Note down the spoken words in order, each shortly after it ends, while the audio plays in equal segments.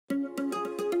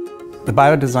The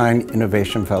Biodesign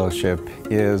Innovation Fellowship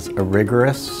is a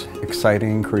rigorous,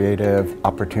 exciting, creative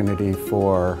opportunity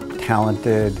for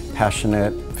talented,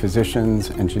 passionate physicians,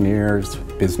 engineers,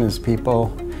 business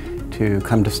people to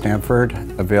come to Stanford,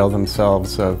 avail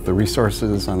themselves of the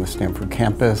resources on the Stanford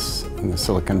campus in the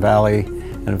Silicon Valley,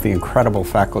 and of the incredible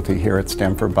faculty here at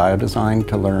Stanford Biodesign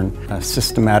to learn a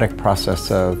systematic process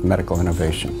of medical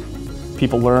innovation.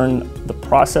 People learn the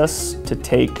process to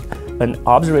take an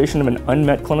observation of an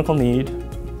unmet clinical need,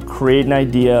 create an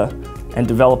idea, and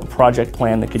develop a project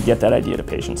plan that could get that idea to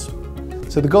patients.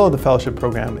 So the goal of the fellowship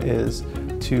program is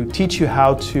to teach you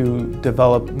how to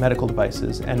develop medical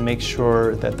devices and make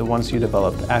sure that the ones you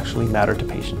develop actually matter to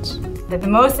patients. The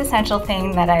most essential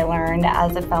thing that I learned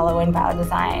as a fellow in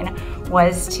biodesign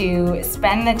was to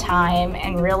spend the time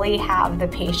and really have the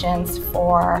patience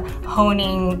for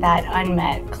honing that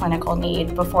unmet clinical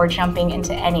need before jumping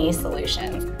into any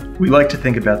solutions. We like to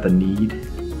think about the need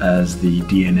as the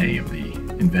DNA of the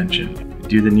invention.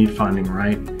 Do the need finding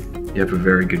right, you have a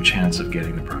very good chance of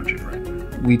getting the project right.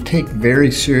 We take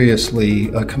very seriously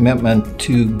a commitment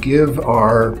to give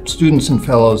our students and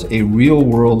fellows a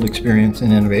real-world experience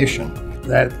in innovation.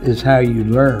 That is how you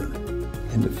learn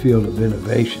in the field of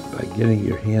innovation, by getting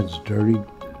your hands dirty.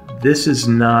 This is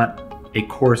not a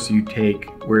course you take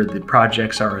where the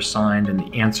projects are assigned and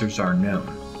the answers are known.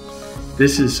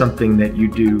 This is something that you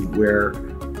do where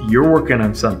you're working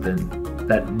on something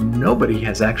that nobody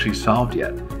has actually solved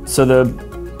yet. So the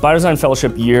Biodesign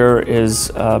Fellowship year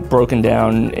is broken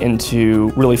down into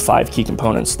really 5 key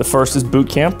components. The first is boot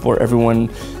camp, where everyone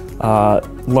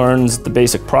learns the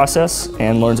basic process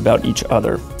and learns about each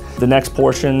other. The next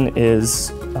portion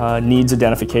is needs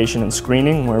identification and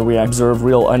screening, where we observe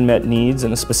real unmet needs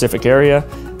in a specific area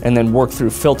and then work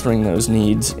through filtering those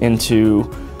needs into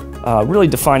really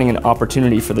defining an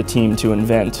opportunity for the team to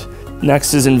invent.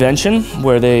 Next is invention,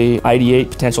 where they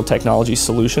ideate potential technology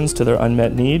solutions to their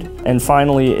unmet need. And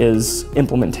finally is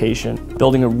implementation,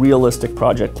 building a realistic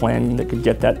project plan that could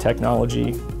get that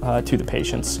technology to the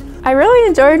patients. I really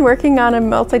enjoyed working on a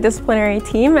multidisciplinary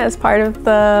team as part of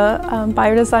the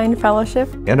Biodesign Fellowship.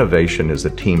 Innovation is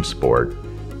a team sport.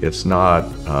 It's not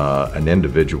an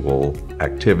individual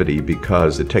activity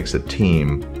because it takes a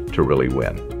team to really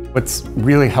win. What's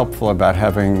really helpful about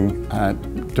having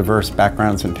diverse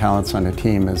backgrounds and talents on a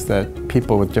team is that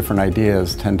people with different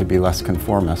ideas tend to be less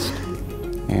conformist.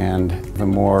 And the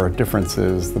more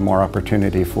differences, the more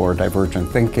opportunity for divergent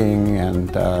thinking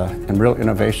and real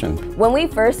innovation. When we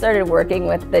first started working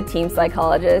with the team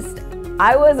psychologist,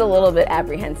 I was a little bit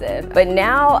apprehensive, but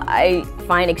now I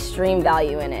find extreme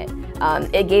value in it.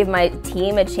 It gave my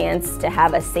team a chance to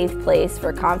have a safe place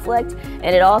for conflict,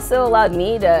 and it also allowed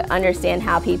me to understand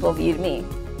how people viewed me.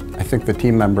 I think the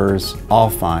team members all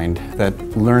find that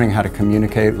learning how to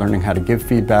communicate, learning how to give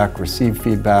feedback, receive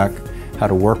feedback, how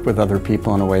to work with other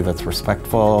people in a way that's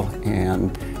respectful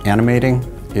and animating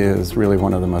is really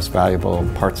one of the most valuable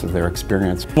parts of their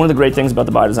experience. One of the great things about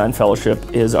the Biodesign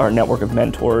Fellowship is our network of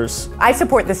mentors. I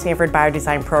support the Stanford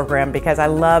Biodesign program because I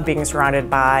love being surrounded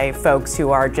by folks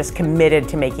who are just committed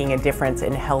to making a difference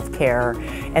in healthcare,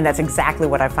 and that's exactly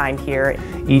what I find here.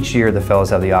 Each year the fellows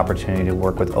have the opportunity to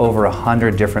work with over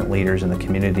 100 different leaders in the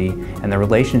community, and the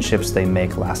relationships they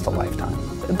make last a lifetime.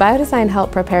 Biodesign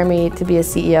helped prepare me to be a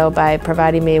CEO by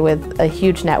providing me with a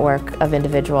huge network of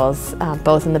individuals,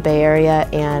 both in the Bay Area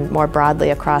and more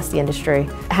broadly across the industry.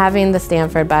 Having the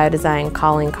Stanford Biodesign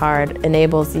calling card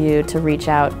enables you to reach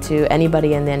out to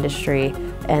anybody in the industry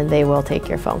and they will take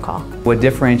your phone call. What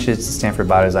differentiates the Stanford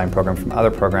Biodesign program from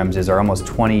other programs is our almost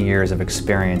 20 years of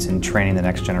experience in training the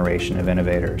next generation of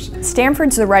innovators.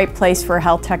 Stanford's the right place for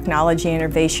health technology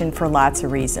innovation for lots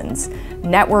of reasons.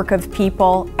 Network of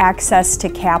people, access to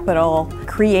capital,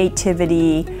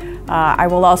 creativity. I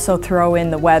will also throw in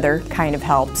the weather kind of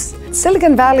helps.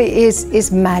 Silicon Valley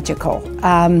is magical.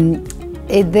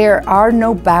 There are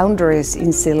no boundaries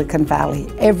in Silicon Valley.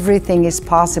 Everything is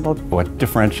possible. What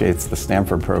differentiates the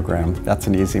Stanford program, that's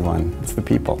an easy one. It's the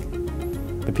people.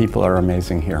 The people are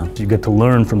amazing here. You get to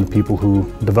learn from the people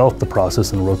who developed the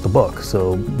process and wrote the book.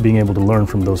 So being able to learn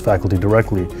from those faculty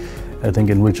directly, I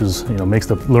think enriches, makes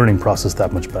the learning process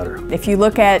that much better. If you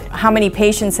look at how many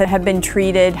patients that have been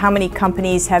treated, how many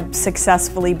companies have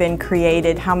successfully been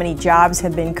created, how many jobs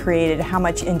have been created, how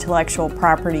much intellectual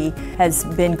property has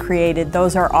been created,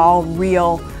 those are all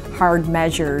real hard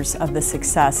measures of the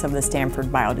success of the Stanford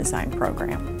Biodesign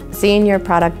program. Seeing your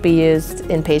product be used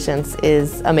in patients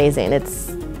is amazing.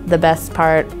 It's the best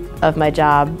part of my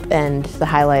job and the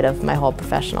highlight of my whole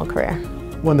professional career.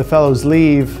 When the fellows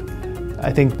leave,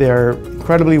 I think they're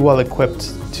incredibly well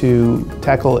equipped to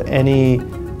tackle any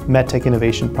MedTech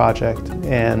Innovation Project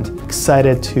and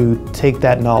excited to take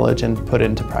that knowledge and put it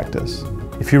into practice.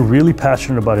 If you're really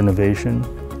passionate about innovation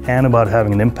and about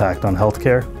having an impact on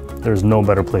healthcare, there's no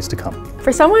better place to come.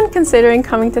 For someone considering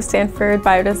coming to Stanford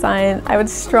Biodesign, I would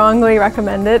strongly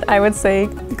recommend it. I would say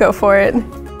go for it.